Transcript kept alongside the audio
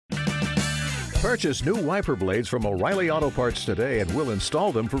Purchase new wiper blades from O'Reilly Auto Parts today and we'll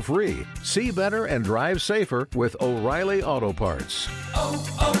install them for free. See better and drive safer with O'Reilly Auto Parts.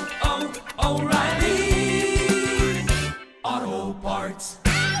 Auto Parts.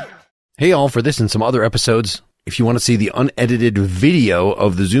 Hey all, for this and some other episodes, if you want to see the unedited video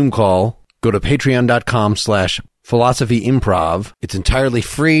of the Zoom call, go to patreon.com/philosophyimprov. It's entirely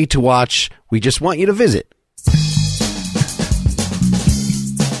free to watch. We just want you to visit.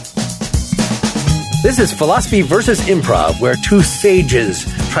 This is Philosophy versus Improv, where two sages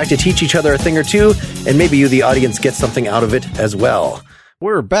try to teach each other a thing or two, and maybe you, the audience, get something out of it as well.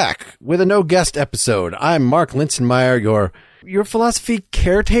 We're back with a no-guest episode. I'm Mark Linsenmeyer, your philosophy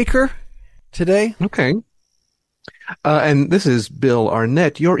caretaker today. Okay. And this is Bill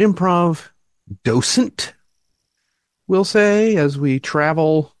Arnett, your improv docent, we'll say, as we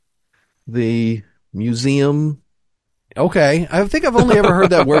travel the museum. Okay. I think I've only ever heard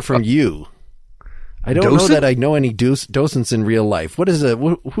that word from you. I don't know that I know any docents in real life.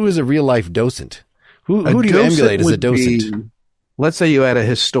 Who is a real life docent? Who do you emulate as a docent? Let's say you had a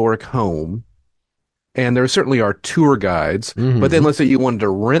historic home, and there certainly are tour guides, but then let's say you wanted to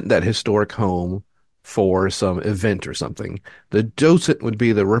rent that historic home for some event or something. The docent would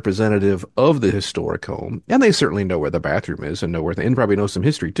be the representative of the historic home, and they certainly know where the bathroom is and probably know some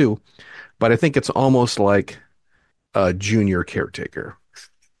history too. But I think it's almost like a junior caretaker.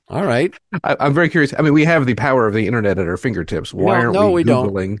 All right. I'm very curious. I mean, we have the power of the internet at our fingertips. Why aren't we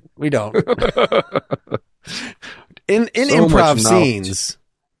Googling? We don't. In so improv scenes,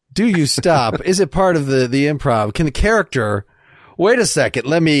 do you stop? Is it part of the improv? Can the character, wait a second,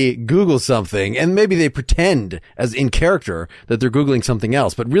 let me Google something, and maybe they pretend as in character that they're Googling something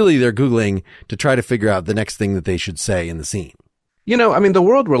else, but really they're Googling to try to figure out the next thing that they should say in the scene. You know, I mean, the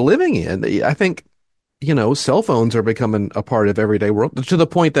world we're living in, I think, cell phones are becoming a part of everyday world to the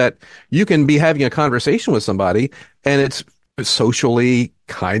point that you can be having a conversation with somebody and it's socially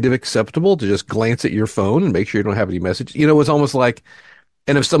kind of acceptable to just glance at your phone and make sure you don't have any message. It's almost like,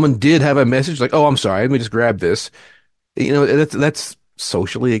 and if someone did have a message like, oh, I'm sorry, let me just grab this, that's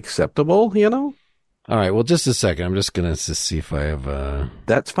socially acceptable, All right. Well, just a second. I'm just going to see if I have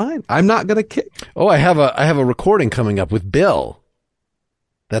That's fine. I'm not going to kick. Oh, I have a recording coming up with Bill.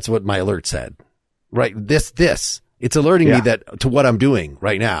 That's what my alert said. Right. This. It's alerting me to what I'm doing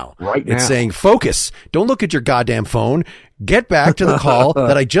right now. It's saying, focus. Don't look at your goddamn phone. Get back to the call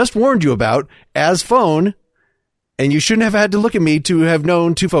that I just warned you about as phone. And you shouldn't have had to look at me to have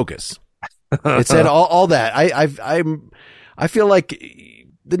known to focus. It said all that. I feel like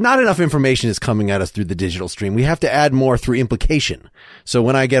not enough information is coming at us through the digital stream. We have to add more through implication. So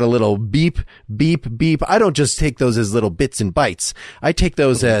when I get a little beep, beep, beep, I don't just take those as little bits and bytes. I take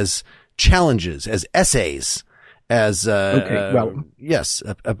those as challenges, as essays, as yes,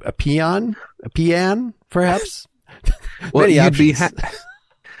 a peon, perhaps. Well, you'd be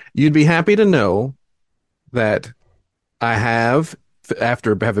happy to know that I have,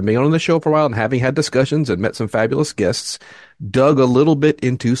 after having been on the show for a while and having had discussions and met some fabulous guests, dug a little bit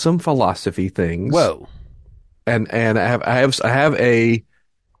into some philosophy things. Whoa! And I have a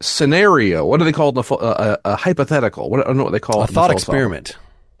scenario. What do they call a hypothetical? I don't know what they call it. A thought experiment.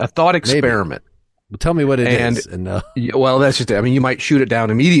 A thought experiment. Well, tell me what it is. Well, that's just it. I mean, you might shoot it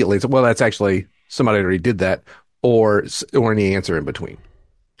down immediately. So, well, that's actually somebody already did that, or any answer in between.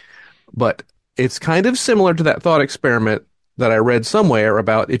 But it's kind of similar to that thought experiment that I read somewhere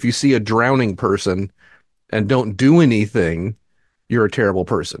about if you see a drowning person and don't do anything, you're a terrible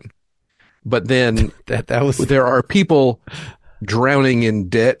person. But then there are people drowning in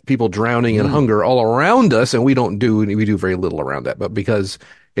debt, people drowning in hunger all around us, and we do very little around that. But because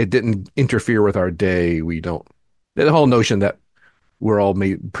it didn't interfere with our day, we don't. The whole notion that we're all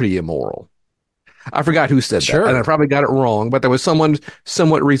made pretty immoral. I forgot who said that, and I probably got it wrong, but there was someone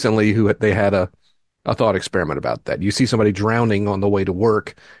somewhat recently who they had a thought experiment about that. You see somebody drowning on the way to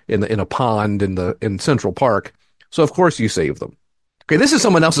work in a pond in Central Park, so of course you save them. Okay, this is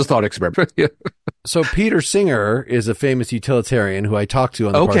someone else's thought experiment. So Peter Singer is a famous utilitarian who I talked to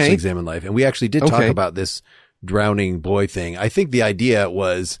on the Parts Examine Life, and we actually did talk about this drowning boy thing. I think the idea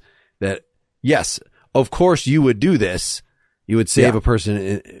was that, yes, of course you would do this. You would save a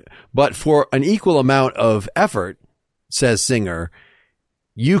person, but for an equal amount of effort, says Singer,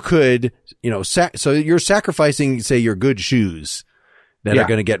 you could, so you're sacrificing, say, your good shoes that are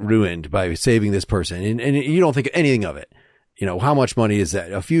going to get ruined by saving this person. And you don't think anything of it. How much money is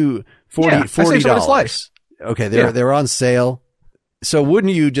that? A few, $40. Okay. They're on sale. So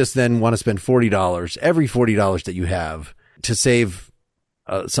wouldn't you just then want to spend $40, every $40 that you have to save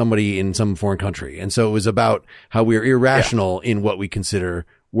somebody in some foreign country? And so it was about how we're irrational in what we consider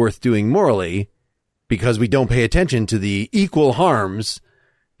worth doing morally because we don't pay attention to the equal harms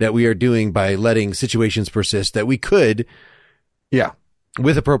that we are doing by letting situations persist that we could,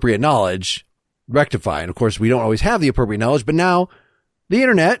 with appropriate knowledge, rectify. And of course, we don't always have the appropriate knowledge, but now the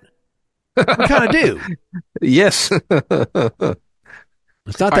internet, we kind of do. Yes.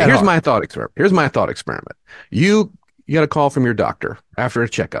 It's not that here's hard. my thought experiment. You get a call from your doctor after a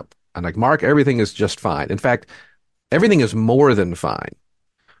checkup. And like, Mark, everything is just fine. In fact, everything is more than fine.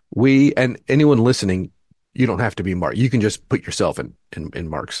 And anyone listening, you don't have to be Mark. You can just put yourself in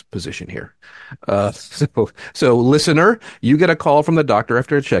Mark's position here. So listener, you get a call from the doctor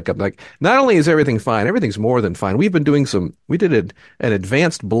after a checkup. Like, not only is everything fine, everything's more than fine. We did an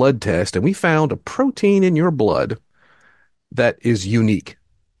advanced blood test, and we found a protein in your blood that is unique.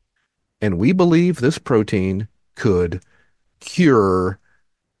 And we believe this protein could cure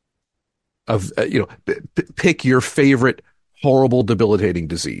pick your favorite horrible, debilitating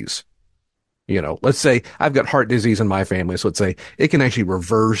disease. Let's say I've got heart disease in my family. So let's say it can actually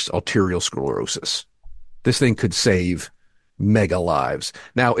reverse arterial sclerosis. This thing could save mega lives.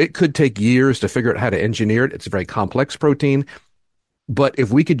 Now, it could take years to figure out how to engineer it. It's a very complex protein. But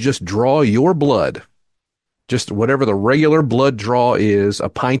if we could just draw your blood, just whatever the regular blood draw is, a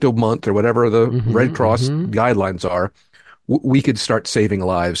pint a month or whatever the Red Cross guidelines are, we could start saving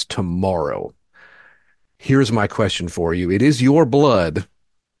lives tomorrow. Here's my question for you. It is your blood.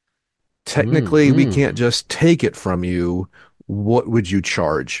 Technically, we can't just take it from you. What would you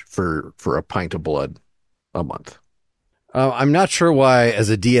charge for a pint of blood a month? I'm not sure why, as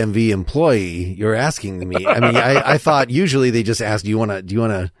a DMV employee, you're asking me. I mean, I thought usually they just ask, do you want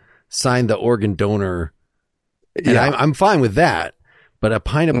to sign the organ donor? And I'm fine with that. But a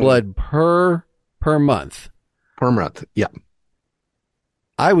pint of blood per month. Per month, yeah.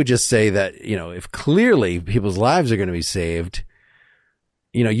 I would just say that, if clearly people's lives are going to be saved,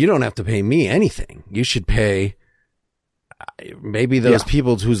 you don't have to pay me anything. You should pay maybe those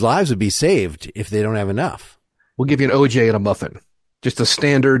people whose lives would be saved if they don't have enough. We'll give you an OJ and a muffin. Just a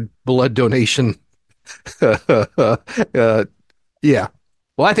standard blood donation. Yeah.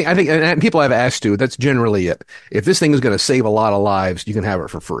 Well, I think, and people I've asked to, that's generally it. If this thing is going to save a lot of lives, you can have it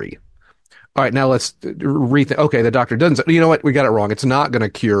for free. All right, now let's rethink. Okay, the doctor doesn't. You know what? We got it wrong. It's not going to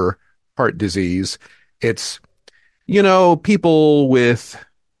cure heart disease. It's, people with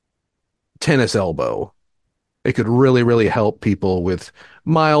tennis elbow. It could really, really help people with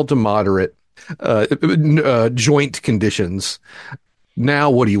mild to moderate joint conditions. Now,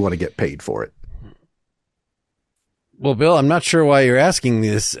 what do you want to get paid for it? Well, Bill, I'm not sure why you're asking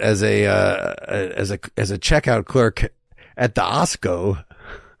this as a checkout clerk at the Osco.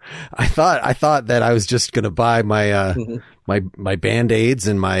 I thought that I was just going to buy my my Band-Aids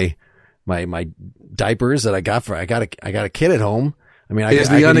and my diapers that I got a kid at home. I mean, is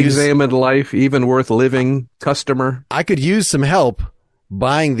the unexamined life even worth living, customer? I could use some help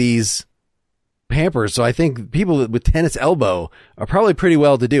buying these Pampers. So I think people with tennis elbow are probably pretty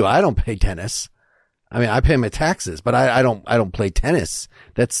well to do. I don't pay tennis. I mean, I pay my taxes, but I don't play tennis.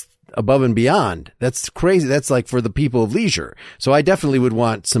 That's above and beyond. That's crazy. That's like for the people of leisure. So I definitely would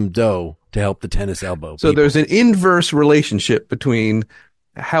want some dough to help the tennis elbow. So there's an inverse relationship between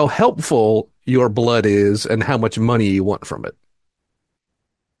how helpful your blood is and how much money you want from it.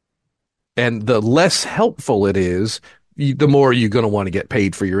 And the less helpful it is, the more you're going to want to get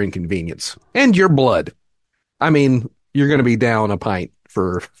paid for your inconvenience and your blood. I mean, you're going to be down a pint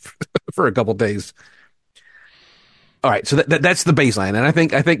for a couple days. All right, so that's the baseline, and I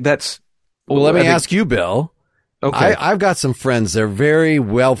think that's. Well, let me ask you, Bill. Okay, I've got some friends. They're very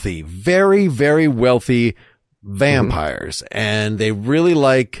wealthy, very, very wealthy vampires, and they really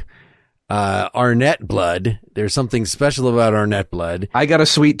like Arnett blood. There's something special about Arnett blood. I got a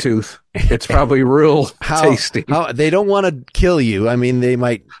sweet tooth. It's probably real tasty. They don't want to kill you. I mean, they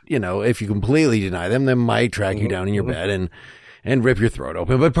might, if you completely deny them, they might track you down in your bed and rip your throat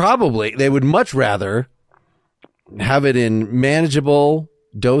open. But probably they would much rather have it in manageable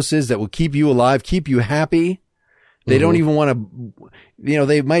doses that will keep you alive, keep you happy. They don't even want to,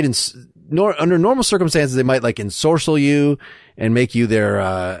 they might, under normal circumstances, they might like ensorcel you and make you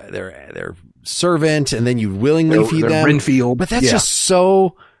their servant, and then you willingly feed them. Renfield. But that's it's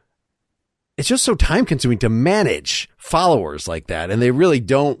just so time consuming to manage followers like that. And they really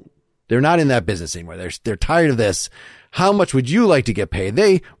they're not in that business anymore. They're tired of this. How much would you like to get paid?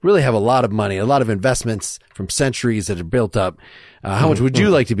 They really have a lot of money, a lot of investments from centuries that are built up. How much would you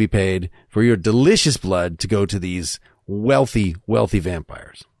like to be paid for your delicious blood to go to these wealthy, wealthy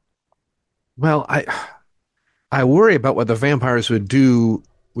vampires? Well, I worry about what the vampires would do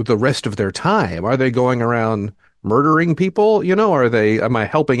with the rest of their time. Are they going around murdering people? Am I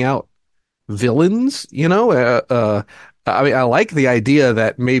helping out villains? I mean, I like the idea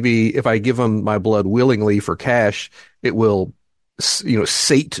that maybe if I give them my blood willingly for cash, it will,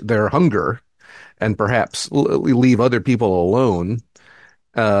 sate their hunger and perhaps leave other people alone.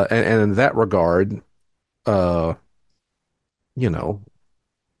 And in that regard, uh, you know,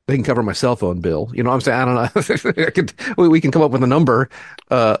 they can cover my cell phone bill. You know what I'm saying? I don't know. We can come up with a number.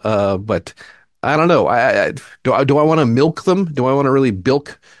 But I don't know. Do I want to milk them? Do I want to really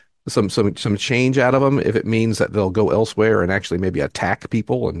bilk some change out of them if it means that they'll go elsewhere and actually maybe attack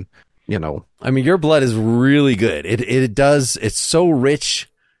people? And, I mean, your blood is really good. It's so rich.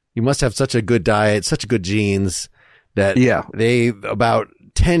 You must have such a good diet, such good genes that about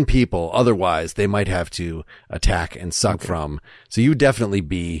 10 people otherwise they might have to attack and suck from. So you definitely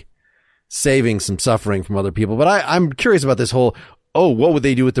be saving some suffering from other people. But I'm curious about this whole, what would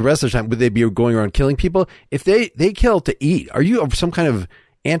they do with the rest of the time? Would they be going around killing people? If they kill to eat, are you some kind of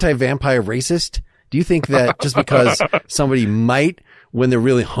anti-vampire racist? Do you think that just because somebody might, when they're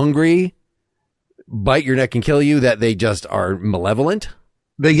really hungry, bite your neck and kill you, that they just are malevolent?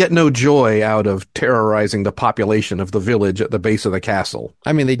 They get no joy out of terrorizing the population of the village at the base of the castle.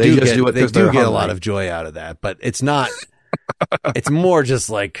 I mean, they do get a lot of joy out of that, but it's not, it's more just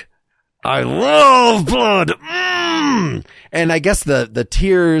like, I love blood. And I guess the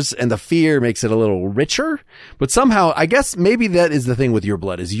tears and the fear makes it a little richer, but somehow I guess maybe that is the thing with your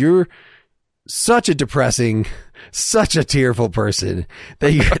blood is you're such a depressing, such a tearful person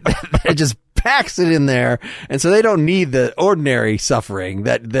that just packs it in there. And so they don't need the ordinary suffering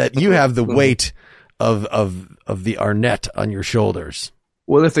that you have the weight of the Arnett on your shoulders.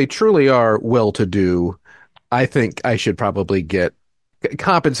 Well, if they truly are well-to-do, I think I should probably get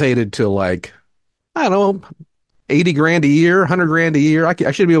compensated to like, I don't know, 80 grand a year, 100 grand a year.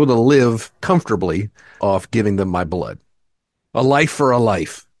 I should be able to live comfortably off giving them my blood. A life for a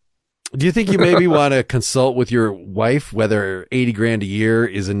life. Do you think you maybe want to consult with your wife whether 80 grand a year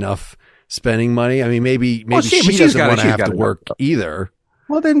is enough spending money? I mean, maybe she doesn't want to have to work either.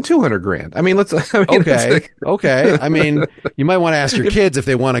 Well, then 200 grand. I mean, okay. I mean, you might want to ask your kids if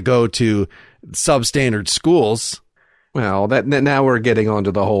they want to go to substandard schools. Well, now we're getting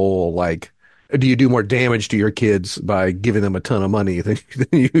onto the whole, like, do you do more damage to your kids by giving them a ton of money than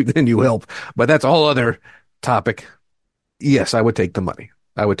you help? But that's a whole other topic. Yes, I would take the money.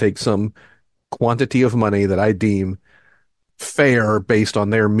 I would take some quantity of money that I deem fair based on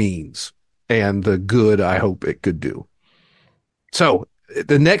their means and the good I hope it could do. So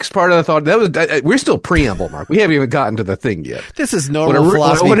the next part of the thought, we're still preamble, Mark. We haven't even gotten to the thing yet. This is normal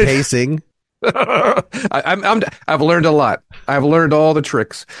philosophy pacing. I've learned a lot. I've learned all the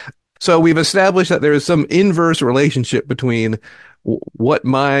tricks. So we've established that there is some inverse relationship between what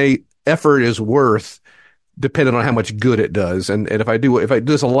my effort is worth depending on how much good it does. And if it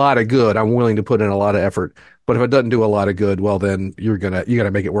does a lot of good, I'm willing to put in a lot of effort. But if it doesn't do a lot of good, well, then you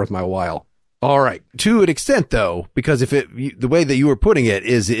gotta make it worth my while. All right. To an extent, though, because the way that you were putting it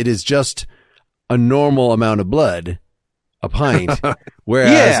is just a normal amount of blood, a pint.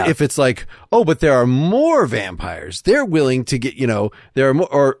 Whereas if it's like, but there are more vampires, they're willing to get, there are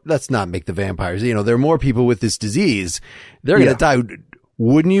more, or let's not make the vampires, there are more people with this disease. They're going to die.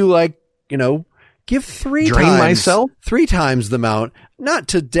 Wouldn't you give three times the amount, not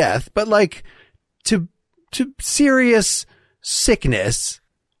to death, but like to serious sickness?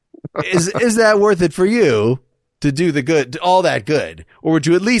 Is that worth it for you to do the good, all that good? Or would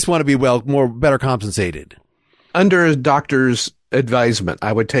you at least want to be better compensated? Under a doctor's advisement,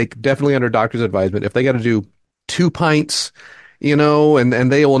 I would take definitely under doctor's advisement. If they got to do 2 pints,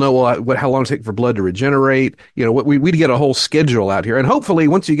 and they will know how long it takes for blood to regenerate. We'd get a whole schedule out here, and hopefully,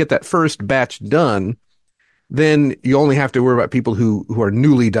 once you get that first batch done, then you only have to worry about people who are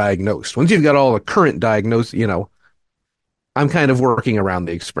newly diagnosed. Once you've got all the current diagnosed, I'm kind of working around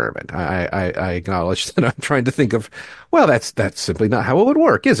the experiment. I acknowledge that I'm trying to think of, well, that's simply not how it would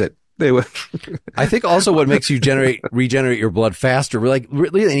work, is it? They would. I think also what makes you regenerate your blood faster, like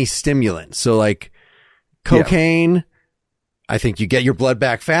really any stimulant. So like cocaine, I think you get your blood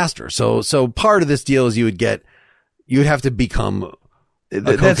back faster. So part of this deal is you'd have to become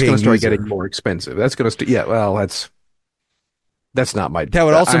that's going to start getting more expensive. That's going to that's not my. That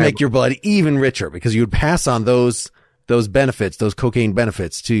would also make your blood even richer because you would pass on those benefits, those cocaine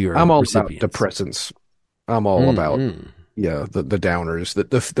benefits to your. I'm all recipients. About depressants. I'm all about the downers.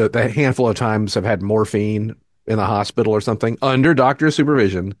 The handful of times I've had morphine in the hospital or something under doctor's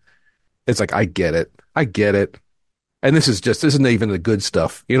supervision. It's like I get it, and this isn't even the good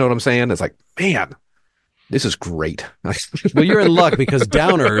stuff. You know what I'm saying? It's like, man, This is great. Well, you're in luck because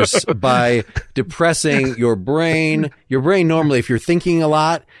downers, by depressing your brain normally, if you're thinking a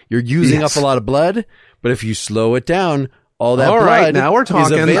lot, you're using up a lot of blood. But if you slow it down, all that blood right, now we're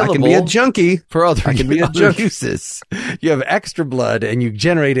talking. is available I can be a junkie for other, I can be a other junkie. uses. You have extra blood and you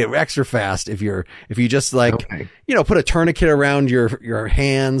generate it extra fast if you just put a tourniquet around your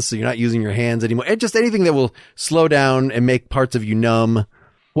hands so you're not using your hands anymore. And just anything that will slow down and make parts of you numb.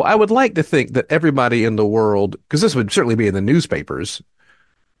 Well, I would like to think that everybody in the world, because this would certainly be in the newspapers,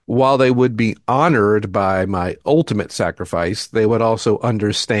 while they would be honored by my ultimate sacrifice, they would also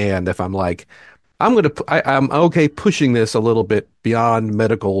understand if I'm like, I'm okay pushing this a little bit beyond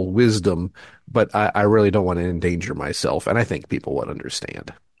medical wisdom, but I really don't want to endanger myself. And I think people would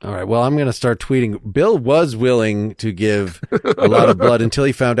understand. All right. Well, I'm going to start tweeting. Bill was willing to give a lot of blood until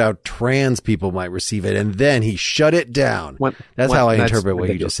he found out trans people might receive it, and then he shut it down. That's how I interpret what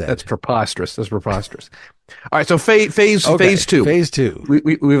you just said. That's preposterous. All right. So phase two. Phase two.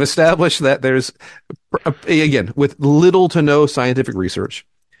 We've established that there's, again, with little to no scientific research,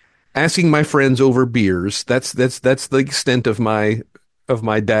 asking my friends over beers. That's the extent of my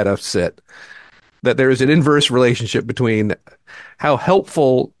data set. That there is an inverse relationship between how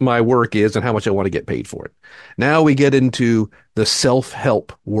helpful my work is and how much I want to get paid for it. Now we get into the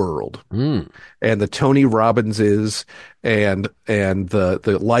self-help world and the Tony Robbinses and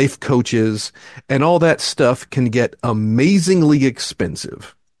the life coaches, and all that stuff can get amazingly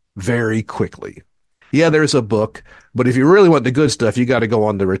expensive very quickly. Yeah, there's a book, but if you really want the good stuff, you got to go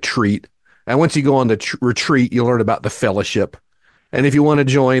on the retreat. And once you go on the retreat, you learn about the fellowship. And if you want to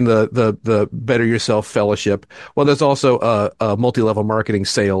join the Better Yourself Fellowship, well, there's also a multi-level marketing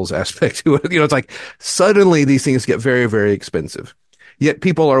sales aspect to it. It's like suddenly these things get very, very expensive, yet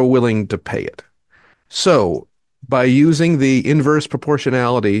people are willing to pay it. So by using the inverse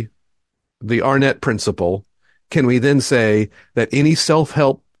proportionality, the Arnett principle, can we then say that any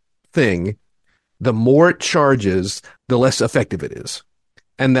self-help thing, the more it charges, the less effective it is?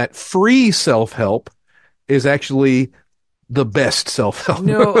 And that free self-help is actually the best self-help.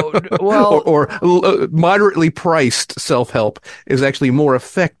 No, well, or moderately priced self-help is actually more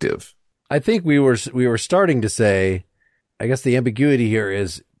effective. I think we were starting to say, I guess the ambiguity here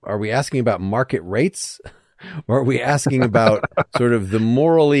is, are we asking about market rates, or are we asking about sort of the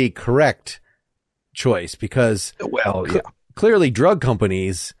morally correct choice? Because clearly drug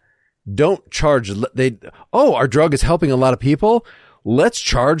companies don't charge. Our drug is helping a lot of people. Let's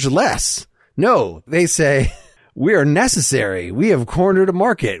charge less. No, they say, we are necessary. We have cornered a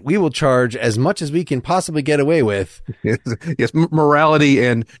market. We will charge as much as we can possibly get away with. Yes, morality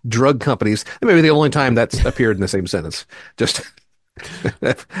and drug companies. That may be the only time that's appeared in the same sentence. Just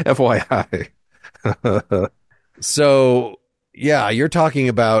FYI. So, yeah, you're talking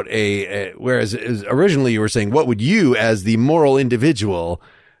about whereas originally you were saying, what would you, as the moral individual,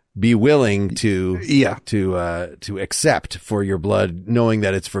 be willing to accept for your blood, knowing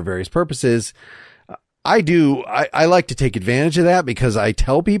that it's for various purposes? I like to take advantage of that because I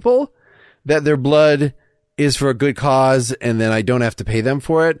tell people that their blood is for a good cause, and then I don't have to pay them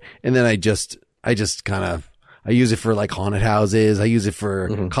for it. And then I just kind of, I use it for like haunted houses. I use it for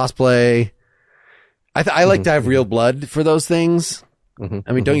cosplay. I like to have real blood for those things.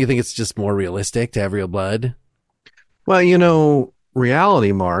 I mean, don't you think it's just more realistic to have real blood? Well,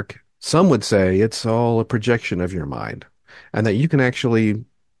 reality, Mark, some would say it's all a projection of your mind, and that you can actually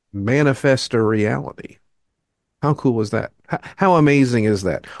manifest a reality. How cool is that? How amazing is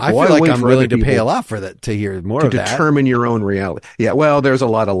that? I feel like I'm willing to pay a lot for that, to hear more of that. To determine your own reality. Yeah, well, there's a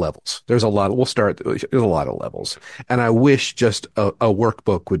lot of levels. There's a lot of levels. And I wish just a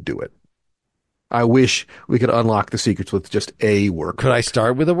workbook would do it. I wish we could unlock the secrets with just a workbook. Could I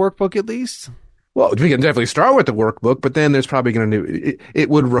start with a workbook at least? Well, we can definitely start with the workbook, but then there's probably going to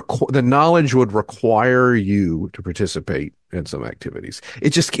the knowledge would require you to participate in some activities. It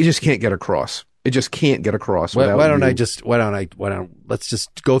just can't get across. It just can't get across. Let's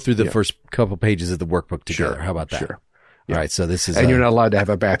just go through the first couple pages of the workbook together. Sure, How about that? Sure. All right. So this is, and you're not allowed to have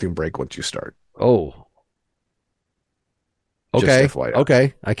a bathroom break once you start. Oh, okay. Just FYI.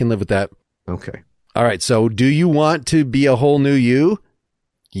 Okay. I can live with that. Okay. All right. So do you want to be a whole new you?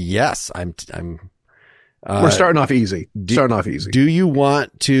 Yes, we're starting off easy. Do you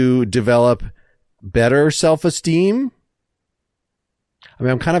want to develop better self-esteem? I mean,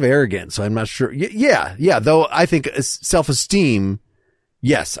 I'm kind of arrogant, so I'm not sure. Yeah. Though I think self-esteem.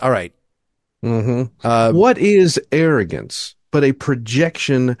 Yes. All right. What is arrogance but a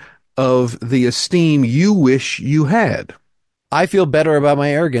projection of the esteem you wish you had? I feel better about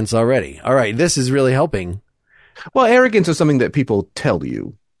my arrogance already. All right. This is really helping. Well, arrogance is something that people tell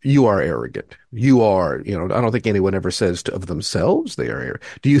you. you are arrogant. You are, I don't think anyone ever says of themselves they are arrogant.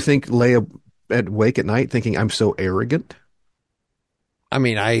 Do you think lay awake at night thinking I'm so arrogant? I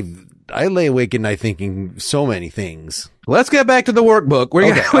mean, I lay awake at night thinking so many things. Let's get back to the workbook. We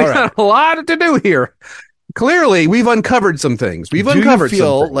got a lot to do here. Clearly, we've uncovered some things. Do you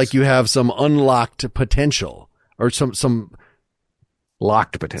feel like you have some unlocked potential or some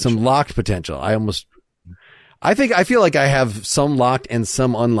locked potential? Some locked potential. I feel like I have some locked and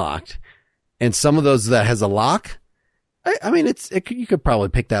some unlocked, and some of those that has a lock. I mean, you could probably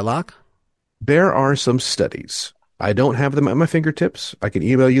pick that lock. There are some studies. I don't have them at my fingertips. I can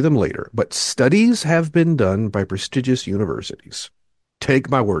email you them later. But studies have been done by prestigious universities. Take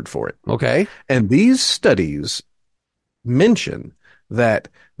my word for it. Okay. And these studies mention that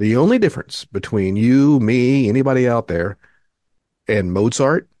the only difference between you, me, anybody out there, and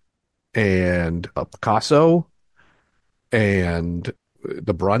Mozart and Picasso and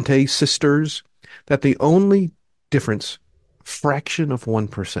the Bronte sisters, that the only difference, fraction of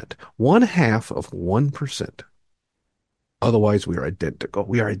 1%, 1/2 of 1%. Otherwise, we are identical.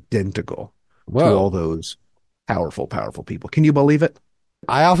 We are identical to all those powerful, powerful people. Can you believe it?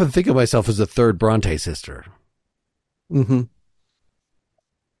 I often think of myself as a third Bronte sister. Mm-hmm.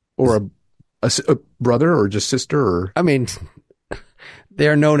 Or a brother or just sister or... I mean,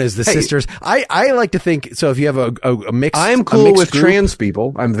 they're known as the sisters. I like to think, so if you have a mixed... I'm cool with trans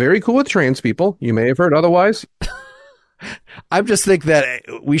people. I'm very cool with trans people. You may have heard otherwise. I just think that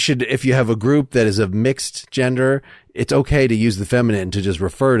we should, if you have a group that is of mixed gender, it's okay to use the feminine to just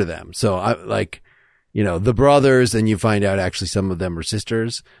refer to them. So the brothers, and you find out actually some of them are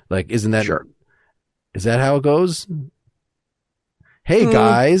sisters. Like, isn't that, sure. Is that how it goes? Hey,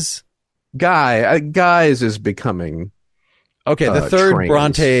 guys. Guys is becoming. Okay. The third trans.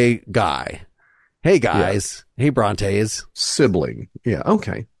 Bronte guy. Hey, guys. Yeah. Hey, Brontes. Sibling. Yeah.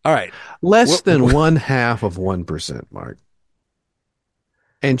 Okay. All right. Less than 1/2 of 1%, Mark.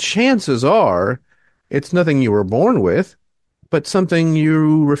 And chances are it's nothing you were born with, but something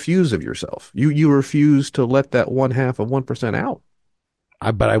you refuse of yourself. You refuse to let that 1/2 of 1% out.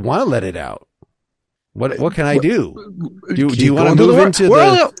 But I want to let it out. What can I do? Do you want to move into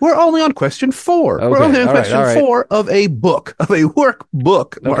We're only on question 4. Okay. We're only on question 4 of a book, of a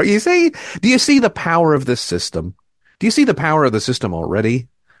workbook. Okay. Do you see the power of this system? Do you see the power of the system already?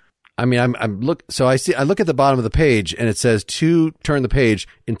 I mean, I look at the bottom of the page and it says to turn the page,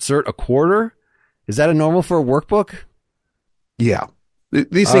 insert a quarter. Is that a normal for a workbook? Yeah.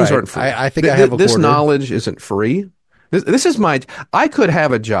 These things aren't free. I think I have a quarter. This knowledge isn't free. This is I could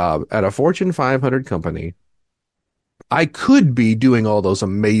have a job at a Fortune 500 company. I could be doing all those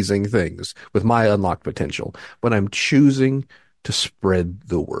amazing things with my unlocked potential, but I'm choosing to spread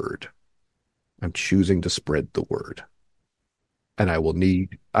the word. I'm choosing to spread the word. And I will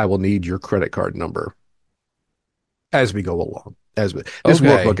need your credit card number as we go along. This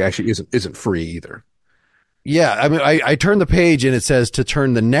workbook actually isn't free either. Yeah, I mean, I turned the page and it says to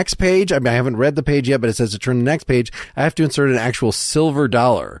turn the next page. I mean, I haven't read the page yet, but it says to turn the next page. I have to insert an actual silver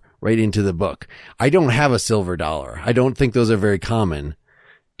dollar right into the book. I don't have a silver dollar. I don't think those are very common.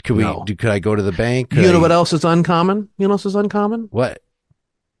 Could I go to the bank? You know what else is uncommon? What?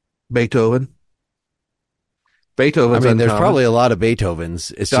 Beethoven. I mean, there's probably a lot of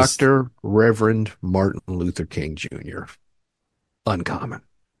Beethovens. It's Dr. Reverend Martin Luther King Jr. Uncommon.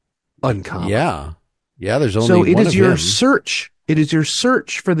 Yeah. Yeah, there's only one of him. So it is your him. search. It is your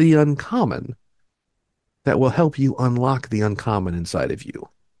search for the uncommon that will help you unlock the uncommon inside of you.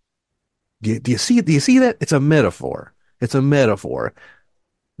 Do you see it? Do you see that? It's a metaphor. It's a metaphor.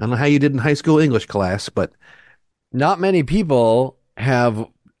 I don't know how you did in high school English class, but not many people have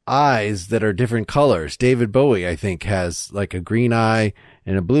eyes that are different colors. David Bowie, I think, has like a green eye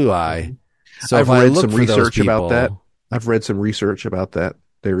and a blue eye. So I've read some research about that. I've read some research about that.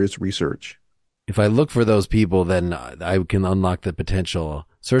 There is research. If I look for those people, then I can unlock the potential.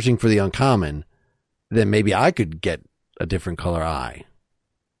 Searching for the uncommon, then maybe I could get a different color eye.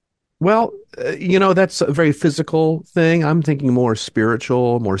 Well, that's a very physical thing. I'm thinking more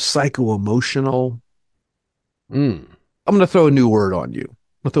spiritual, more psycho-emotional. I'm going to throw a new word on you.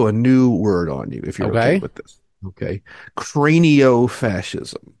 I'll throw a new word on you if you're okay with this. Okay.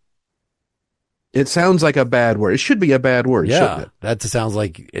 Cranio-Fascism. It sounds like a bad word. It should be a bad word, shouldn't it? That sounds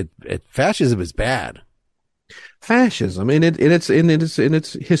like it. Fascism is bad. Fascism, in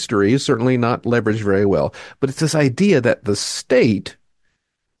its history, is certainly not leveraged very well. But it's this idea that the state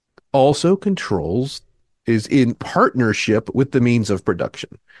also is in partnership with the means of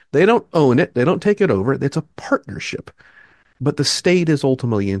production. They don't own it. They don't take it over. It's a partnership. But the state is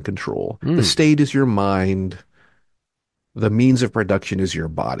ultimately in control. The state is your mind. The means of production is your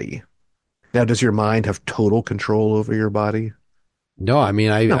body. Now, does your mind have total control over your body? No, I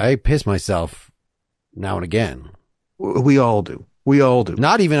mean, No. I piss myself now and again. We all do. We all do.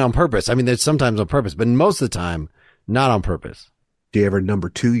 Not even on purpose. I mean, there's sometimes on purpose, but most of the time, not on purpose. Do you ever number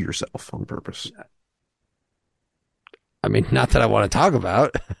two yourself on purpose? I mean, not that I want to talk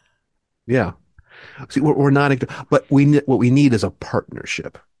about. Yeah. See, we're not, but what we need is a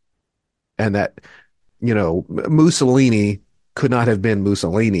partnership. And that, Mussolini could not have been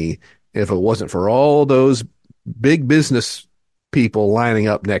Mussolini if it wasn't for all those big business people lining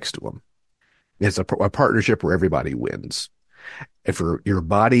up next to him. It's a partnership where everybody wins. And for your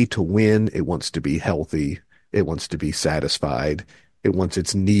body to win, it wants to be healthy. It wants to be satisfied. It wants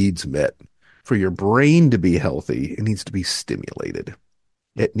its needs met. For your brain to be healthy, it needs to be stimulated.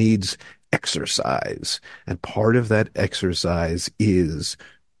 It needs exercise. And part of that exercise is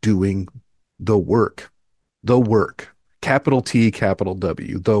doing the work. The work. Capital T, capital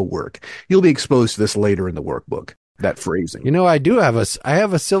W, the work. You'll be exposed to this later in the workbook, that phrasing. I do have I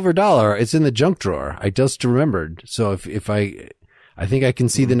have a silver dollar. It's in the junk drawer. I just remembered. So if I think I can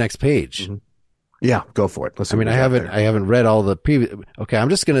see the next page. Mm-hmm. Yeah, go for it. I haven't read all the previous. Okay. I'm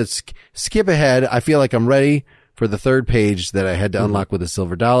just going to skip ahead. I feel like I'm ready for the third page that I had to unlock with a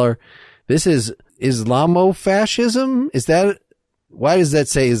silver dollar. This is Islamofascism. Why does that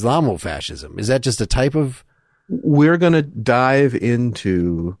say Islamofascism? Is that just a type of? We're going to dive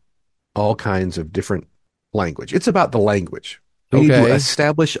into all kinds of different language. It's about the language. We need to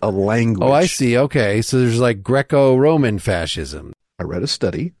establish a language. Oh, I see. Okay. So there's like Greco-Roman fascism. I read a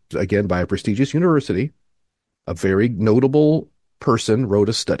study, again, by a prestigious university. A very notable person wrote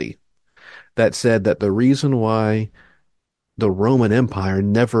a study that said that the reason why the Roman Empire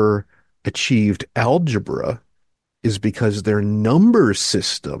never achieved algebra is because their number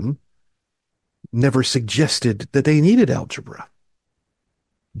system never suggested that they needed algebra.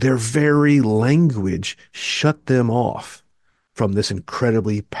 Their very language shut them off from this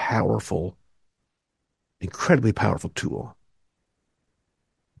incredibly powerful tool.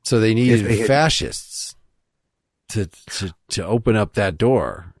 So they needed fascists to open up that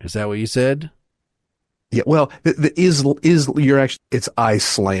door. Is that what you said? Yeah. Well, it's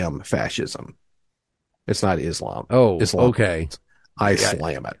Islam fascism. It's not Islam. Oh, Islam. Okay. I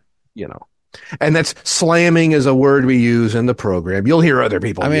slam it, And that's slamming is a word we use in the program. You'll hear other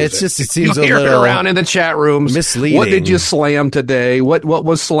people. It seems You'll hear it around in the chat rooms. Misleading. What did you slam today? What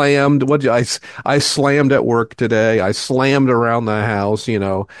was slammed? I slammed at work today. I slammed around the house.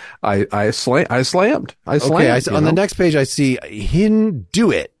 I slammed. Okay. On the next page, I see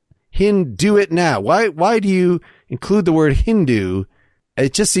Hindu it now. Why do you include the word Hindu?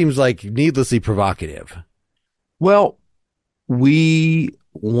 It just seems like needlessly provocative. Well, we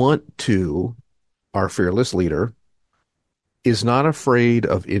want to, our fearless leader is not afraid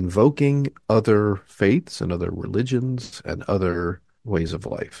of invoking other faiths and other religions and other ways of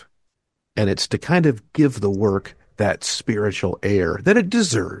life. And it's to kind of give the work that spiritual air that it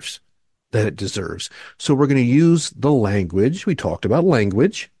deserves. So we're going to use the language. We talked about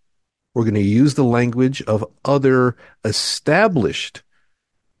language. We're going to use the language of other established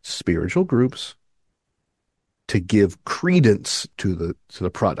spiritual groups to give credence to the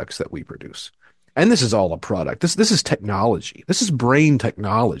products that we produce. And this is all a product. This is technology. This is brain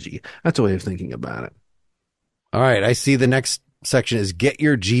technology. That's a way of thinking about it. All right. I see the next section is get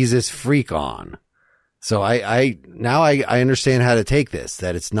your Jesus freak on. So I understand how to take this,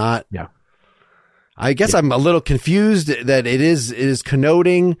 that it's not. Yeah. I guess I'm a little confused that it is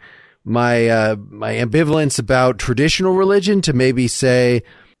connoting my ambivalence about traditional religion to maybe say,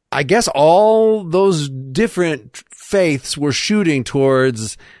 I guess all those different faiths were shooting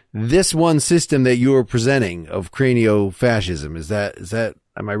towards this one system that you were presenting of cranio-fascism. Is that,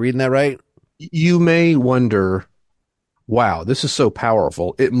 am I reading that right? You may wonder, wow, this is so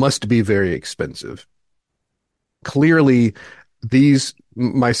powerful. It must be very expensive. Clearly,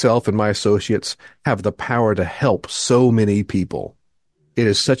 myself and my associates have the power to help so many people. It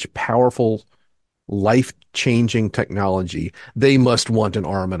is such powerful, life-changing technology. They must want an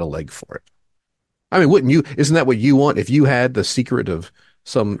arm and a leg for it. I mean, wouldn't you? Isn't that what you want? If you had the secret of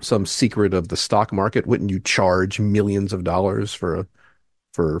some secret of the stock market, wouldn't you charge millions of dollars for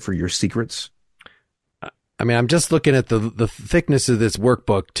your secrets? I mean, I'm just looking at the thickness of this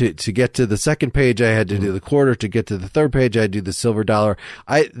workbook. To get to the second page, I had to do the quarter. To get to the third page, I do the silver dollar.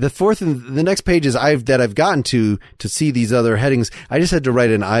 The fourth and the next pages I've gotten to see these other headings. I just had to write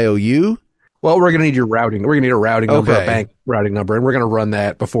an IOU. Well, we're going to need your routing. We're going to need a routing number, a bank routing number, and we're going to run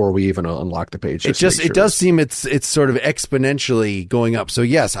that before we even unlock the page. It does seem it's sort of exponentially going up. So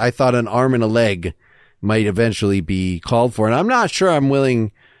yes, I thought an arm and a leg might eventually be called for. And I'm not sure I'm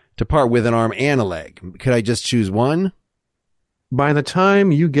willing to part with an arm and a leg. Could I just choose one? By the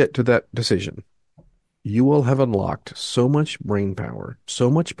time you get to that decision, you will have unlocked so much brain power, so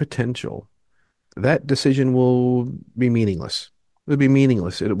much potential. That decision will be meaningless. It'll be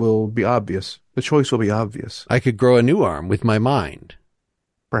meaningless. It will be obvious. The choice will be obvious. I could grow a new arm with my mind.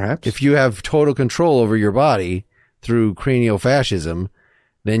 Perhaps. If you have total control over your body through Cranio-Fascism,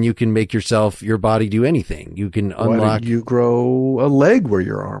 then you can make your body do anything. You can unlock. Why don't you grow a leg where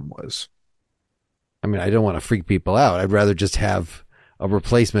your arm was? I mean, I don't want to freak people out. I'd rather just have a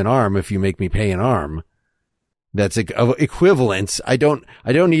replacement arm if you make me pay an arm. That's of equivalence. I don't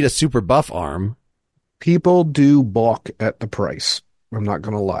need a super buff arm. People do balk at the price. I'm not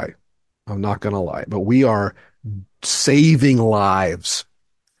going to lie. But we are saving lives.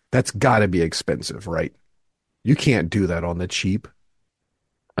 That's got to be expensive, right? You can't do that on the cheap.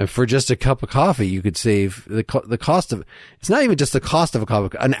 And for just a cup of coffee, you could save the cost of. It's not even just the cost of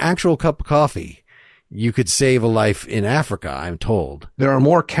an actual cup of coffee. You could save a life in Africa, I'm told. There are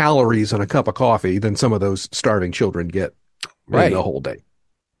more calories in a cup of coffee than some of those starving children get in the whole day.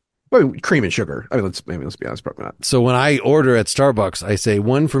 Well, cream and sugar. I mean, let's be honest, probably not. So when I order at Starbucks, I say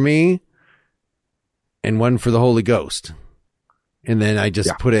one for me and one for the Holy Ghost. And then I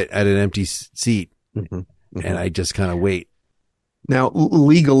just put it at an empty seat and I just kind of wait. Now,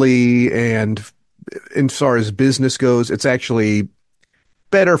 legally and as far as business goes, it's actually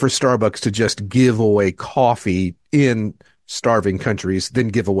better for Starbucks to just give away coffee in starving countries than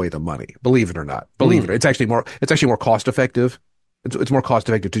give away the money. Believe it or not. It's actually more cost effective. It's more cost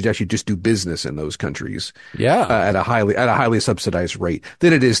effective to actually just do business in those countries. Yeah. At a highly subsidized rate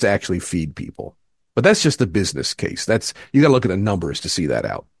than it is to actually feed people. But that's just the business case. You got to look at the numbers to see that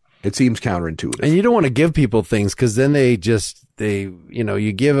out. It seems counterintuitive. And you don't want to give people things because then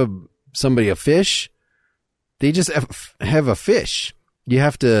you give somebody a fish, they just have a fish. You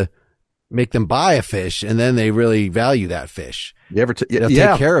have to make them buy a fish, and then they really value that fish. They'll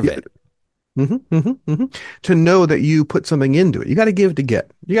take care of it. To know that you put something into it, you got to give to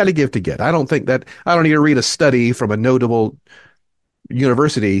get. I don't need to read a study from a notable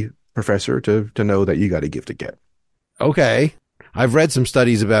university professor to know that you got to give to get. Okay. I've read some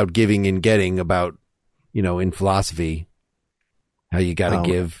studies about giving and getting in philosophy, how you got to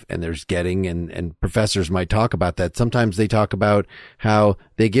give and there's getting and professors might talk about that. Sometimes they talk about how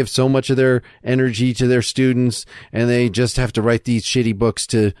they give so much of their energy to their students and they just have to write these shitty books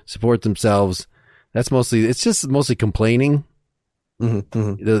to support themselves. It's just mostly complaining.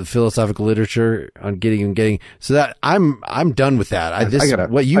 The philosophical literature on getting and getting. So that I'm done with that. I got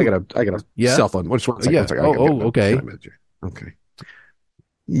a cell phone. One second. Okay. Okay.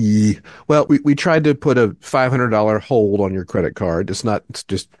 Yeah. Well, we tried to put a $500 hold on your credit card. It's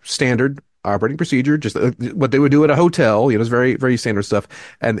just standard operating procedure, just what they would do at a hotel. It's very, very standard stuff.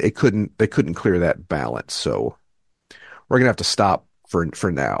 And they couldn't clear that balance. So we're going to have to stop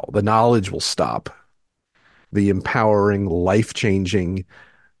for now. The knowledge will stop. The empowering, life-changing.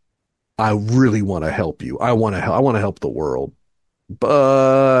 I really want to help you. I want to help the world.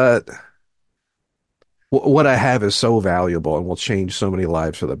 But what I have is so valuable and will change so many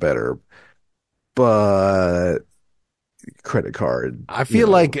lives for the better. But credit card. I feel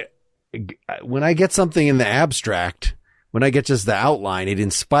like when I get something in the abstract, when I get just the outline, it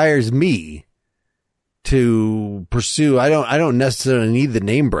inspires me to pursue. I don't necessarily need the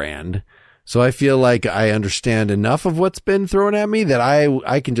name brand. So I feel like I understand enough of what's been thrown at me that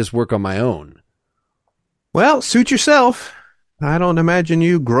I can just work on my own. Well, suit yourself. I don't imagine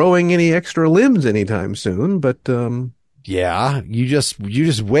you growing any extra limbs anytime soon, but yeah, you just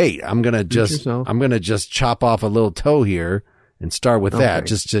wait. I'm going to just chop off a little toe here and start with that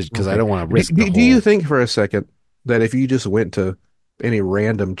just because I don't want to risk do you think for a second that if you just went to any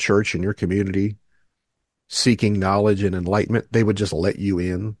random church in your community seeking knowledge and enlightenment, they would just let you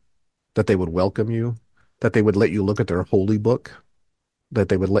in? That they would welcome you, that they would let you look at their holy book, that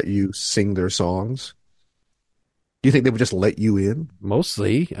they would let you sing their songs? Do you think they would just let you in?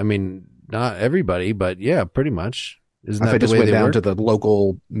 Mostly. I mean, not everybody, but yeah, pretty much. Isn't that I the just way went they down work? to the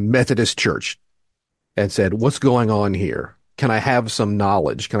local Methodist church and said, what's going on here? Can I have some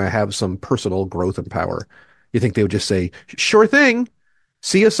knowledge? Can I have some personal growth and power? You think they would just say, sure thing.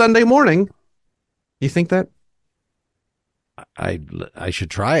 See you Sunday morning. You think that? I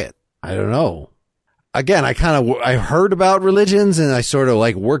should try it. I don't know. Again, I heard about religions and I sort of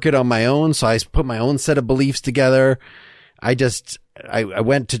like work it on my own. So I put my own set of beliefs together. I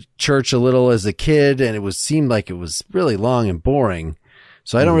went to church a little as a kid and seemed like it was really long and boring.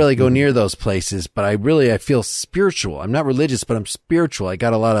 So I don't really go near those places, but I feel spiritual. I'm not religious, but I'm spiritual. I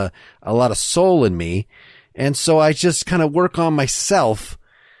got a lot of soul in me. And so I just kind of work on myself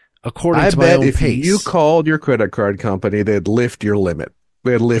according to my own pace. I bet if you called your credit card company, they'd lift your limit.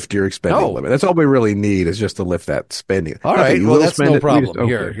 They'd lift your spending limit. That's all we really need is just to lift that spending. All right. Well, that's no problem.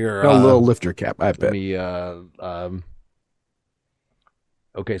 Just, here. A little lift your cap, I bet. Let me,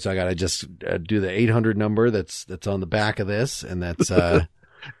 okay, so I got to just do the 800 number that's on the back of this, and that's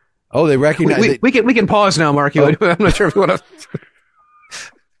oh, they recognize we can pause now, Mark. I'm not sure if you want to.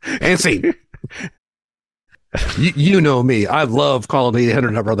 And see, you know me. I love calling the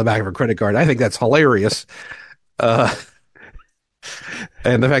 800 number on the back of a credit card. I think that's hilarious. And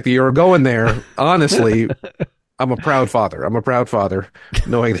the fact that you're going there, honestly, I'm a proud father.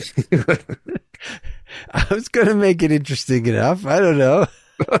 Knowing that. I was going to make it interesting enough. I don't know.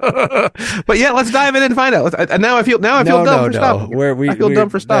 But yeah, let's dive in and find out. Now I feel dumb for stopping. I feel dumb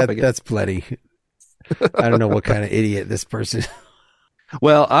for stopping. That's plenty. I don't know what kind of idiot this person.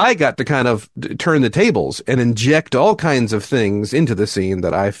 Well, I got to kind of turn the tables and inject all kinds of things into the scene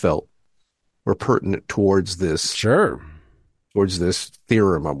that I felt were pertinent towards this. Sure. Towards this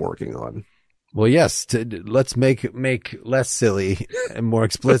theorem I'm working on. Well, yes. Let's make less silly and more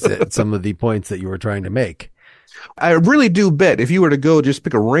explicit some of the points that you were trying to make. I really do bet if you were to go just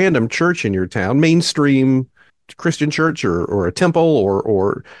pick a random church in your town, mainstream Christian church or a temple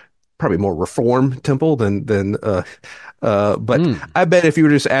or probably more reform temple but I bet if you were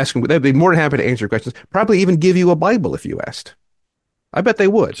just asking, they'd be more than happy to answer your questions, probably even give you a Bible if you asked. I bet they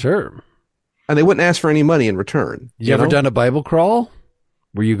would. Sure. And they wouldn't ask for any money in return. You ever done a Bible crawl?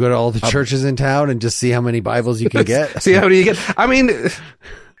 Where you go to all the churches in town and just see how many Bibles you can get? See how many you get? I mean,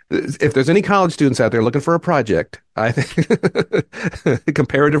 if there's any college students out there looking for a project, I think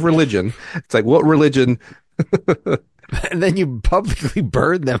comparative religion, it's like, what religion? And then you publicly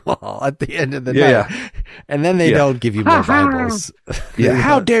burn them all at the end of the night. And then they don't give you more Bibles. Yeah.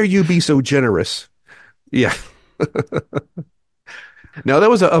 How dare you be so generous? Yeah. No, there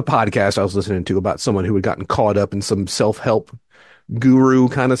was a podcast I was listening to about someone who had gotten caught up in some self-help guru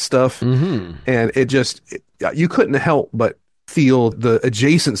kind of stuff. Mm-hmm. And you couldn't help but feel the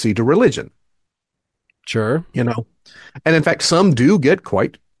adjacency to religion. Sure. And in fact, some do get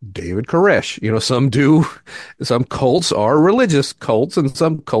quite David Koresh. Some cults are religious cults and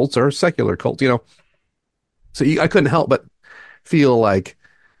some cults are secular cults, So I couldn't help but feel like,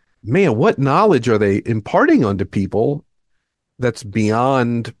 man, what knowledge are they imparting onto people that's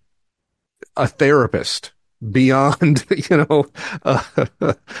beyond a therapist, beyond, any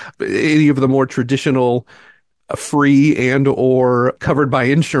of the more traditional free and or covered by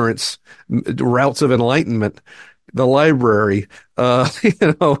insurance routes of enlightenment, the library, and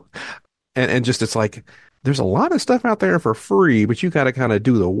just, it's like, there's a lot of stuff out there for free, but you got to kind of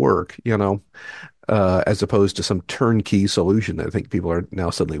do the work, as opposed to some turnkey solution that I think people are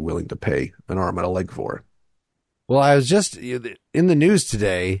now suddenly willing to pay an arm and a leg for. Well, I was just in the news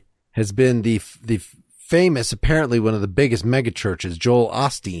today has been the famous, apparently one of the biggest mega churches, Joel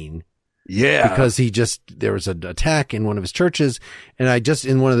Osteen. Yeah. Because there was an attack in one of his churches. And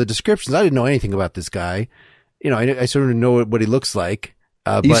in one of the descriptions, I didn't know anything about this guy. I sort of know what he looks like.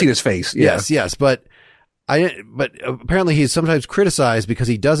 You've seen his face. Yeah. Yes. But apparently he's sometimes criticized because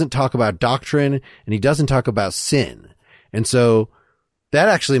he doesn't talk about doctrine and he doesn't talk about sin. And so that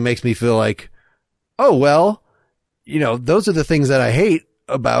actually makes me feel like, oh, well, those are the things that I hate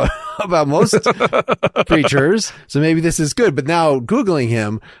about most preachers. So maybe this is good. But now Googling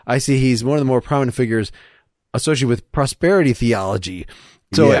him, I see he's one of the more prominent figures associated with prosperity theology.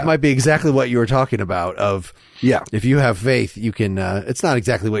 So it might be exactly what you were talking about if you have faith, you can, it's not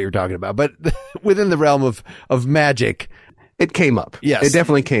exactly what you're talking about, but within the realm of magic. It came up. Yes. It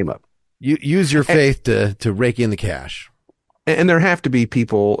definitely came up. You use your faith to rake in the cash. And there have to be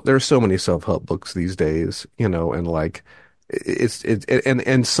people, there are so many self-help books these days, and like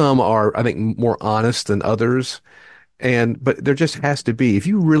and some are, I think, more honest than others. But there just has to be, if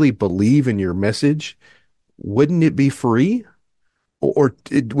you really believe in your message, wouldn't it be free? Or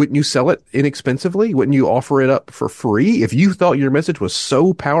wouldn't you sell it inexpensively? Wouldn't you offer it up for free? If you thought your message was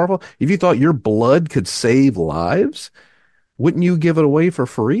so powerful, if you thought your blood could save lives, wouldn't you give it away for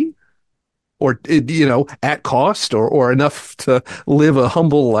free? Or, at cost or enough to live a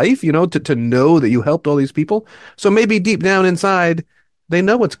humble life, to know that you helped all these people. So maybe deep down inside, they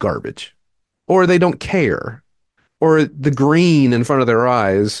know it's garbage or they don't care or the green in front of their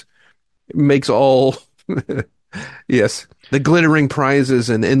eyes makes all, yes, the glittering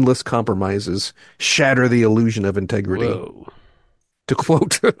prizes and endless compromises shatter the illusion of integrity. Whoa. To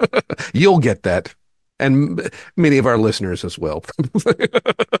quote, you'll get that. And many of our listeners as well.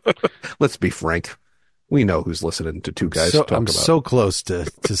 Let's be frank. We know who's listening to two guys talk about. I'm so close to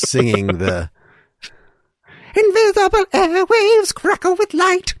singing the invisible airwaves crackle with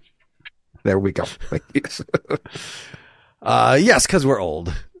light. There we go. Yes, because we're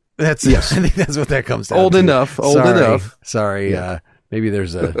old. Yes. I think that's what that comes down old to. Enough. Sorry. Yeah. Maybe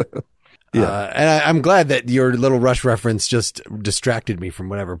there's a. Yeah. And I'm glad that your little Rush reference just distracted me from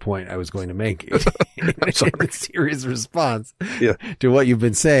whatever point I was going to make in a serious response to what you've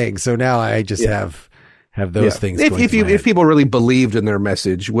been saying. So now I just have those things. If people really believed in their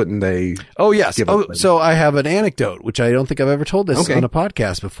message, wouldn't they? Oh, yes. So I have an anecdote, which I don't think I've ever told this on a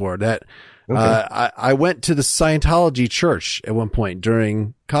podcast before, that I went to the Scientology church at one point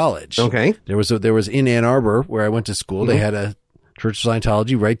during college. Okay. There was in Ann Arbor where I went to school. They had a Church of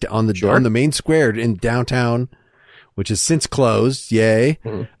Scientology right on the main square in downtown, which has since closed. Yay.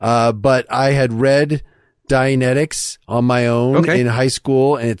 But I had read Dianetics on my own in high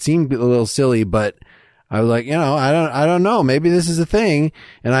school, and it seemed a little silly, but I was like, I don't know. Maybe this is a thing.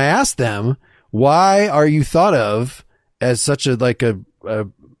 And I asked them, why are you thought of as such this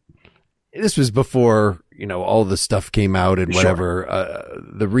was before, all the stuff came out and whatever,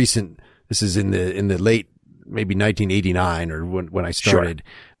 this is in the late, maybe 1989 or when I started.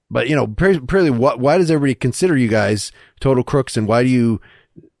 But, apparently why does everybody consider you guys total crooks, and why do you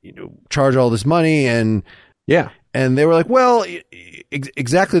charge all this money? And they were like, well,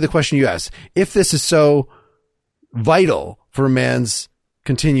 exactly the question you asked. If this is so vital for a man's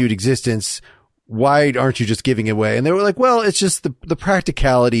continued existence, why aren't you just giving it away? And they were like, well, it's just the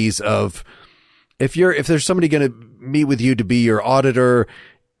practicalities of if there's somebody going to meet with you to be your auditor,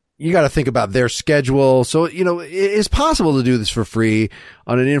 you got to think about their schedule. So, it's possible to do this for free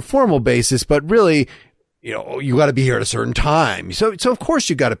on an informal basis, but really, you got to be here at a certain time. So of course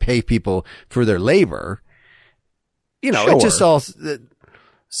you got to pay people for their labor. It just all,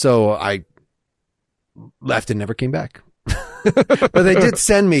 so I left and never came back. But they did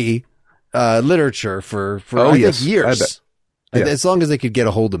send me literature for I think years. As long as they could get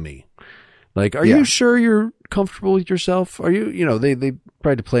a hold of me. Like, are you sure you're comfortable with yourself? Are you, they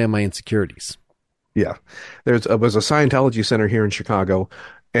tried to play on my insecurities. Yeah. There was a Scientology center here in Chicago,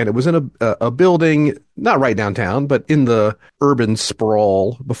 and it was in a building, not right downtown, but in the urban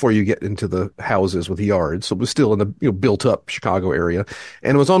sprawl before you get into the houses with yards. So it was still in the built up Chicago area.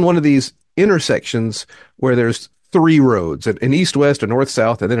 And it was on one of these intersections where there's 3 roads, an east-west, a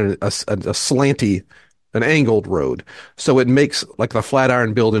north-south, and then a slanty, an angled road. So it makes, like the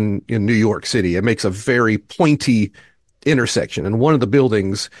Flatiron Building in New York City, it makes a very pointy intersection. And one of the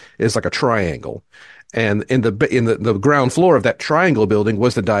buildings is like a triangle. And in the ground floor of that triangle building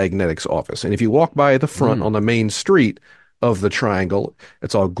was the Dianetics office. And if you walk by the front on the main street of the triangle,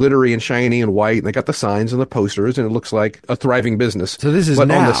 it's all glittery and shiny and white. And they got the signs and the posters, and it looks like a thriving business. So this is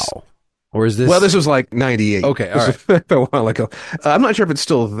now. Or is this? Well, this was like 98. Okay, all right. A while ago. I'm not sure if it's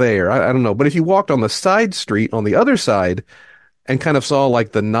still there. I don't know. But if you walked on the side street on the other side and kind of saw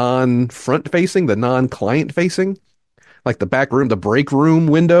like the non-front facing, the non-client facing, like the back room, the break room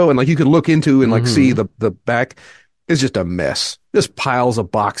window, and like you could look into and like see the back, it's just a mess. Just piles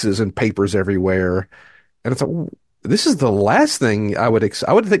of boxes and papers everywhere. And it's like, this is the last thing I would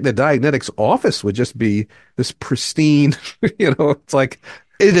think the Dianetics office would just be this pristine, it's like,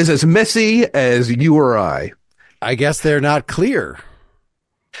 it is as messy as you or I. I guess they're not clear.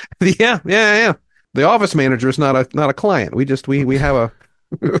 Yeah. The office manager is not a client. We have a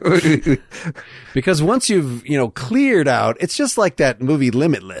because once you've cleared out, it's just like that movie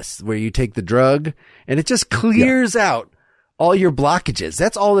Limitless, where you take the drug and it just clears out all your blockages.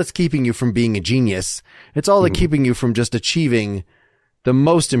 That's all that's keeping you from being a genius. It's all that's keeping you from just achieving the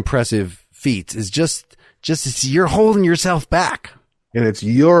most impressive feats. Is just you're holding yourself back. And it's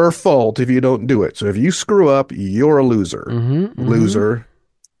your fault if you don't do it. So if you screw up, you're a loser. Loser.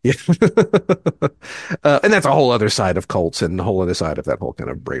 Yeah. And that's a whole other side of cults and a whole other side of that whole kind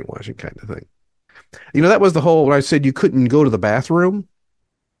of brainwashing kind of thing. That was the whole, when I said you couldn't go to the bathroom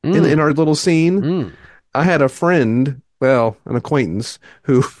in our little scene. I had a friend, an acquaintance,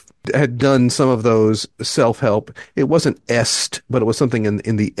 who had done some of those self-help. It wasn't EST, but it was something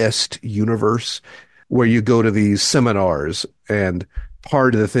in the EST universe, where you go to these seminars, and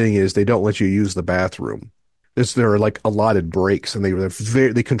part of the thing is they don't let you use the bathroom. There are like allotted breaks, and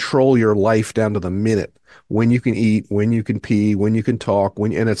they control your life down to the minute, when you can eat, when you can pee, when you can talk,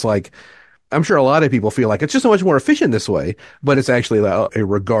 and it's like, I'm sure a lot of people feel like it's just so much more efficient this way, but it's actually a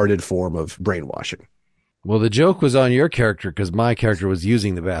regarded form of brainwashing. Well, the joke was on your character, because my character was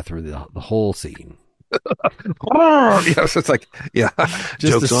using the bathroom the whole scene. Yes, it's like,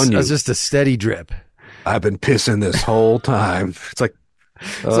 joke's on you. It's just a steady drip. I've been pissing this whole time. It's like,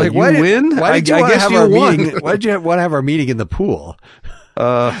 you win? Why did you want to have our won. meeting? Why did you want to have our meeting in the pool?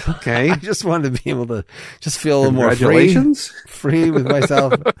 Okay. I just wanted to be able to just feel a little more free with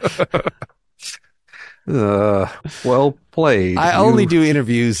myself. Well played. I only do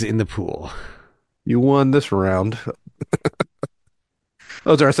interviews in the pool. You won this round.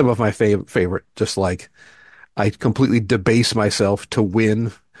 Those are some of my favorite. Just like I completely debase myself to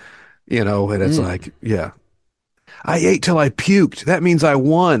win, and it's like, yeah, I ate till I puked. That means I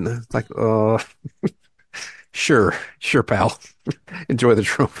won. It's like, sure, pal. Enjoy the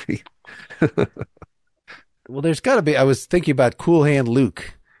trophy. Well, there's got to be. I was thinking about Cool Hand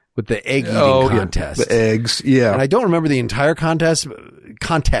Luke with the egg eating contest. Yeah, the eggs, yeah. And I don't remember the entire context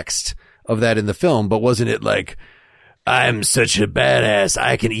of that in the film, but wasn't it like, I'm such a badass,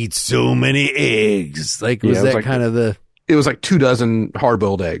 I can eat so many eggs? Like, was that like, kind of the... It was like 24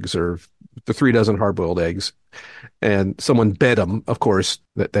 hard-boiled eggs, or the 36 hard-boiled eggs. And someone bet him, of course,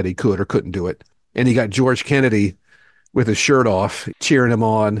 that he could or couldn't do it. And he got George Kennedy with his shirt off, cheering him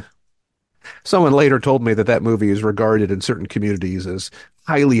on. Someone later told me that movie is regarded in certain communities as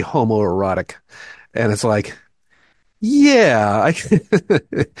highly homoerotic. And it's like, yeah,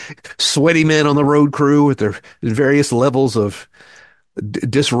 sweaty men on the road crew with their various levels of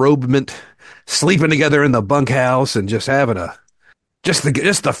disrobement, sleeping together in the bunkhouse and just having just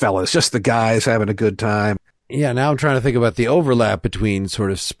the fellas, just the guys having a good time. Yeah, now I'm trying to think about the overlap between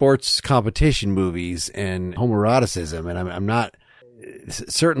sort of sports competition movies and homoeroticism, and I'm not,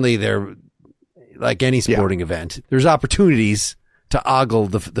 certainly they're like any sporting event. There's opportunities to ogle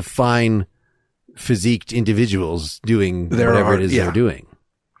the fine physiqued individuals doing whatever it is they're doing.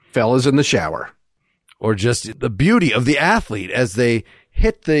 Fellas in the shower. Or just the beauty of the athlete as they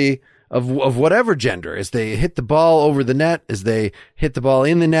hit of whatever gender, as they hit the ball over the net, as they hit the ball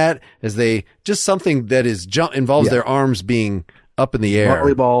in the net, as they just something that is involves their arms being up in the air.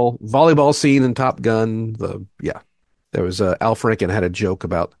 Volleyball scene in Top Gun. There was Al Franken had a joke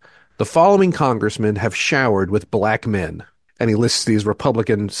about the following congressmen have showered with black men, and he lists these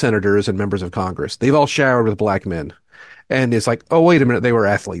Republican senators and members of Congress. They've all showered with black men. And it's like, oh, wait a minute, they were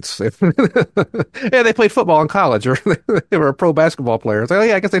athletes. Yeah, they played football in college, or they were a pro basketball player. It's like, oh,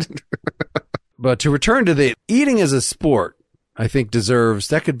 yeah, I guess they didn't. But to return to the eating as a sport, I think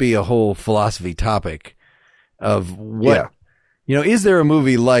that could be a whole philosophy topic of what, is there a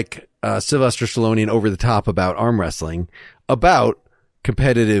movie like Sylvester Stallone and Over the Top about arm wrestling, about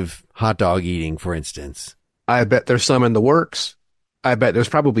competitive hot dog eating, for instance? I bet there's some in the works. I bet there's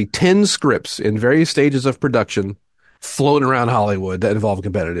probably 10 scripts in various stages of production floating around Hollywood that involve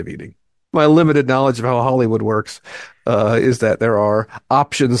competitive eating. My limited knowledge of how Hollywood works is that there are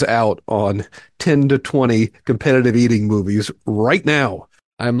options out on 10 to 20 competitive eating movies right now.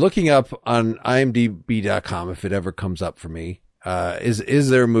 I'm looking up on IMDb.com if it ever comes up for me. Is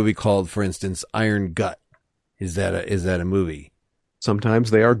there a movie called, for instance, Iron Gut? Is that a movie? Sometimes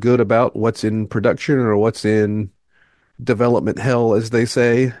they are good about what's in production or what's in development hell, as they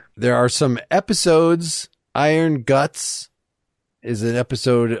say. There are some episodes. Iron Guts is an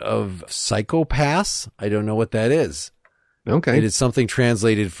episode of Psycho-Pass. I don't know what that is. Okay. It is something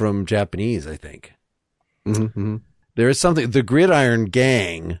translated from Japanese, I think. Mm-hmm. There is something, The Gridiron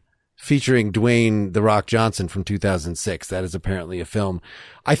Gang, featuring Dwayne "The Rock" Johnson from 2006. That is apparently a film.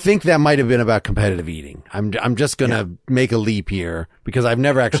 I think that might have been about competitive eating. I'm just going to make a leap here because I've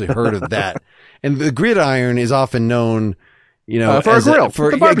never actually heard of that. And the gridiron is often known, for a grill,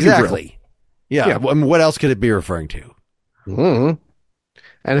 for the barbecue exactly. Grill. Yeah. I mean, what else could it be referring to? Mm-hmm.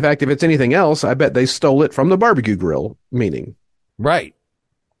 And in fact, if it's anything else, I bet they stole it from the barbecue grill meaning. Right.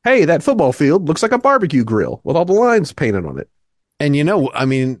 Hey, that football field looks like a barbecue grill with all the lines painted on it. And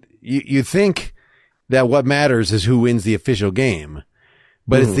you think that what matters is who wins the official game,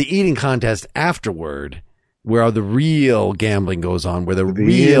 but it's the eating contest afterward where the real gambling goes on, where the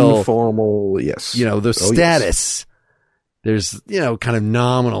real informal, the status. Yes. There's, kind of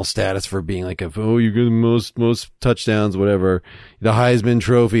nominal status for being like, you get the most touchdowns, whatever, the Heisman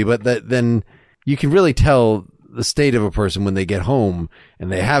Trophy. But then you can really tell the state of a person when they get home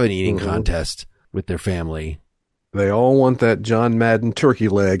and they have an eating contest with their family. They all want that John Madden turkey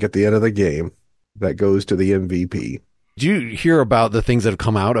leg at the end of the game that goes to the MVP. Did you hear about the things that have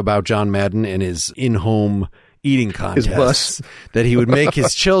come out about John Madden and his in-home eating contests? His bus. That he would make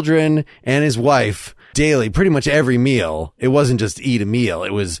his children and his wife daily, pretty much every meal. It wasn't just eat a meal.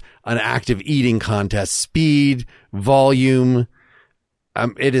 It was an active eating contest, speed, volume. I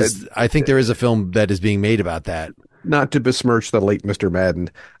think there is a film that is being made about that. Not to besmirch the late Mr. Madden,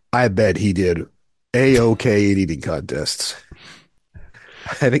 I bet he did A-OK at eating contests.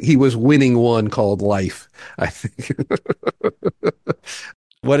 I think he was winning one called life. I think.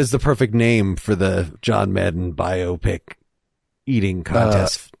 What is the perfect name for the John Madden biopic eating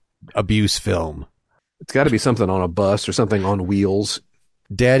contest abuse film? It's got to be something on a bus or something on wheels.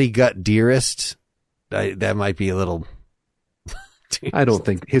 Daddy Gut Dearest. That might be a little. I don't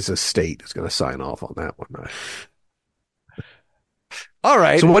think his estate is going to sign off on that one. All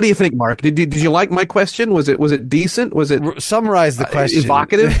right. So what do you think, Mark? Did you like my question? Was it decent? Was it summarize the question?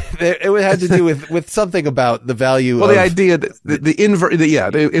 Evocative? It had to do with something about the value. Well, the idea that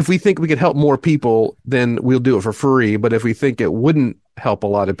if we think we could help more people, then we'll do it for free. But if we think it wouldn't help a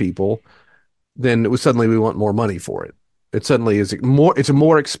lot of people, then suddenly we want more money for it. It suddenly is more. It's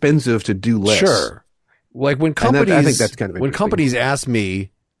more expensive to do less. Sure. Like when companies, I think that's kind of when companies ask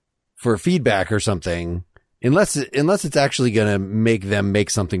me for feedback or something. Unless it's actually going to make them make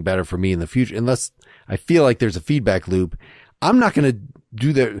something better for me in the future, unless I feel like there's a feedback loop, I'm not going to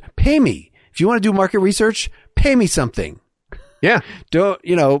do pay me. If you want to do market research, pay me something. Yeah. Don't,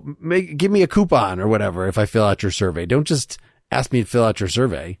 give me a coupon or whatever if I fill out your survey. Don't just ask me to fill out your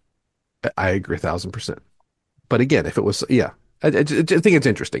survey. I agree 1,000%. But again, if it was, I think it's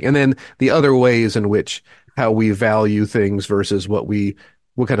interesting. And then the other ways in which how we value things versus what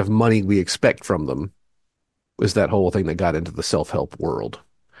kind of money we expect from them. Was that whole thing that got into the self-help world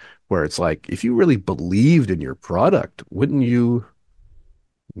where it's like, if you really believed in your product, wouldn't you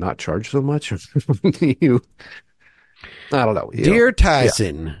not charge so much? I don't know. Dear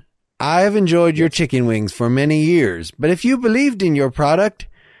Tyson, I have enjoyed your chicken wings for many years, but if you believed in your product,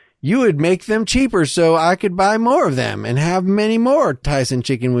 you would make them cheaper so I could buy more of them and have many more Tyson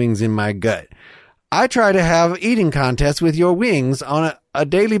chicken wings in my gut. I try to have eating contests with your wings on a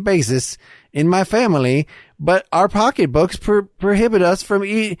daily basis in my family, but our pocketbooks prohibit us from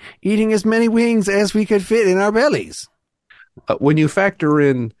eating as many wings as we could fit in our bellies. When you factor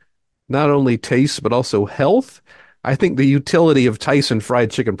in not only taste, but also health, I think the utility of Tyson fried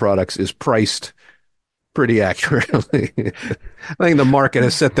chicken products is priced pretty accurately. I think the market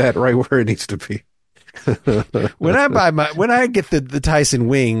has set that right where it needs to be. When I get the Tyson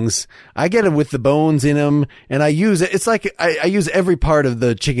wings, I get them with the bones in them, and I use it. It's like I use every part of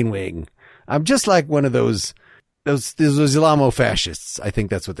the chicken wing. I'm just like one of those Islamo-fascists. I think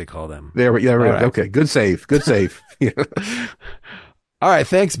that's what they call them. Right. Right. Okay. Good save. All right.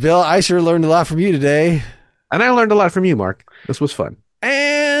 Thanks, Bill. I sure learned a lot from you today. And I learned a lot from you, Mark. This was fun.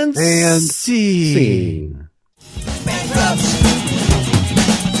 And scene.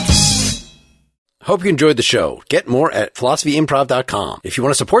 Hope you enjoyed the show. Get more at philosophyimprov.com. If you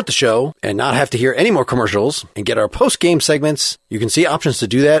want to support the show and not have to hear any more commercials and get our post-game segments, you can see options to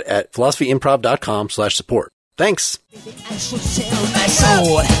do that at philosophyimprov.com/support. Thanks. I should sell my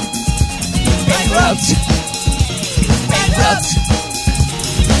soul. Bankrupt. Bankrupt.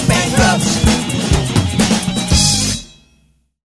 Bankrupt.